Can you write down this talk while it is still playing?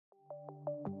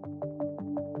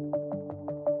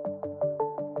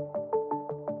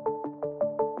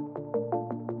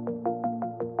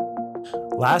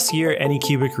Last year,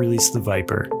 Anycubic released the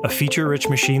Viper, a feature-rich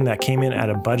machine that came in at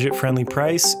a budget-friendly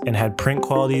price and had print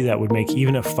quality that would make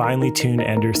even a finely tuned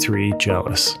Ender 3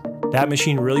 jealous. That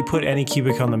machine really put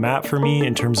Anycubic on the map for me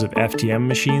in terms of FDM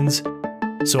machines,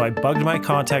 so I bugged my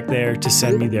contact there to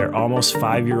send me their almost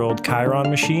 5-year-old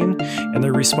Chiron machine, and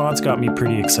their response got me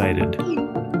pretty excited.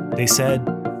 They said,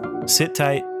 "Sit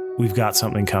tight, we've got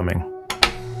something coming."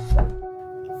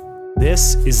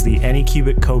 This is the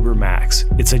Anycubic Kobra Max.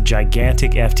 It's a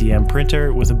gigantic FDM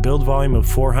printer with a build volume of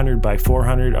 400 by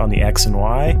 400 on the X and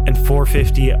Y and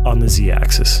 450 on the Z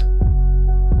axis.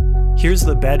 Here's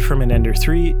the bed from an Ender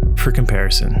 3 for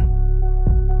comparison.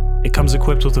 It comes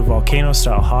equipped with a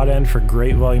volcano-style hot end for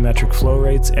great volumetric flow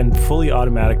rates and fully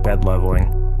automatic bed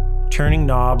leveling. Turning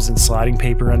knobs and sliding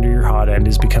paper under your hot end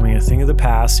is becoming a thing of the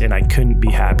past, and I couldn't be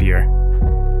happier.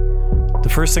 The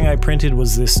first thing I printed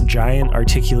was this giant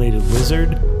articulated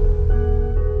lizard.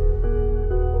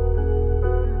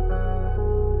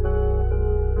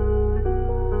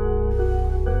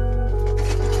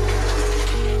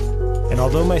 And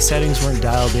although my settings weren't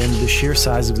dialed in, the sheer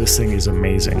size of this thing is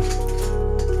amazing.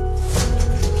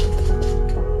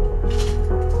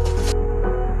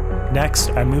 Next,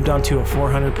 I moved on to a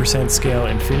 400% scale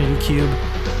infinity cube.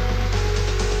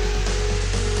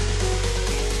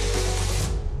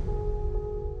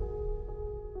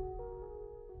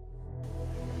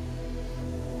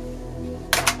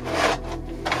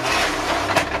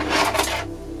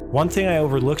 One thing I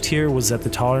overlooked here was that the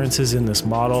tolerances in this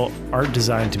model aren't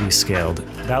designed to be scaled.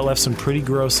 That left some pretty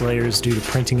gross layers due to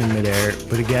printing in midair,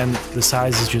 but again, the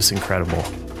size is just incredible.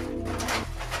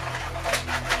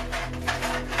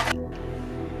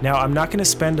 Now, I'm not going to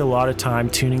spend a lot of time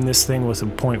tuning this thing with a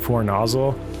 0.4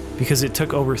 nozzle, because it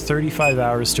took over 35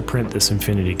 hours to print this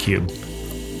infinity cube.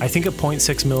 I think a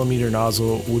 0.6mm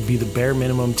nozzle would be the bare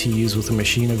minimum to use with a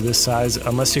machine of this size,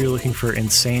 unless you're looking for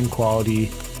insane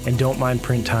quality and don't mind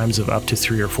print times of up to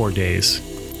 3 or 4 days.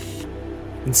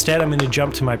 Instead, I'm going to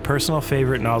jump to my personal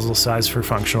favorite nozzle size for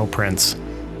functional prints,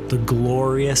 the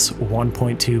glorious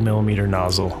 1.2mm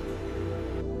nozzle.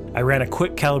 I ran a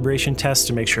quick calibration test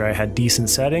to make sure I had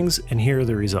decent settings, and here are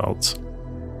the results.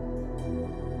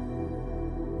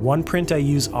 One print I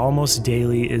use almost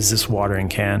daily is this watering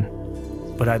can,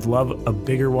 but I'd love a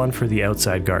bigger one for the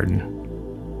outside garden.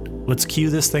 Let's cue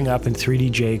this thing up in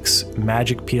 3D Jake's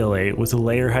Magic PL8 with a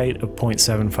layer height of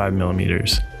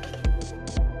 0.75mm.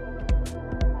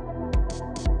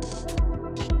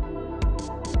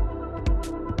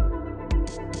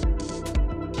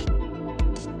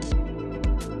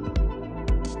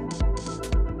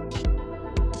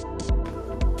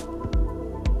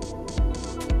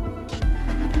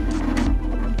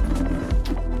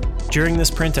 During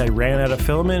this print I ran out of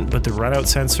filament, but the runout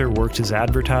sensor worked as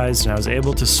advertised and I was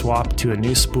able to swap to a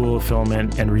new spool of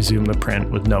filament and resume the print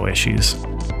with no issues.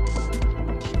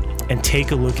 And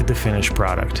take a look at the finished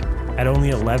product. At only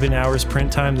 11 hours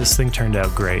print time, this thing turned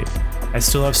out great. I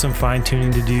still have some fine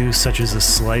tuning to do, such as a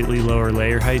slightly lower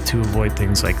layer height to avoid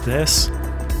things like this,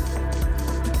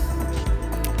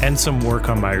 and some work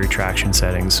on my retraction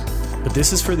settings. But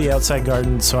this is for the outside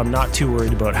garden, so I'm not too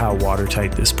worried about how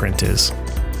watertight this print is.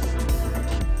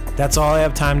 That's all I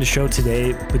have time to show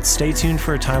today, but stay tuned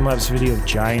for a time-lapse video of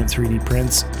giant 3D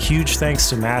prints. Huge thanks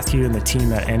to Matthew and the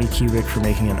team at Anycubic for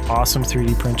making an awesome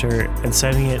 3D printer and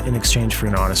sending it in exchange for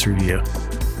an honest review.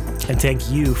 And thank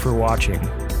you for watching.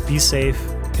 Be safe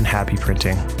and happy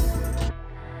printing.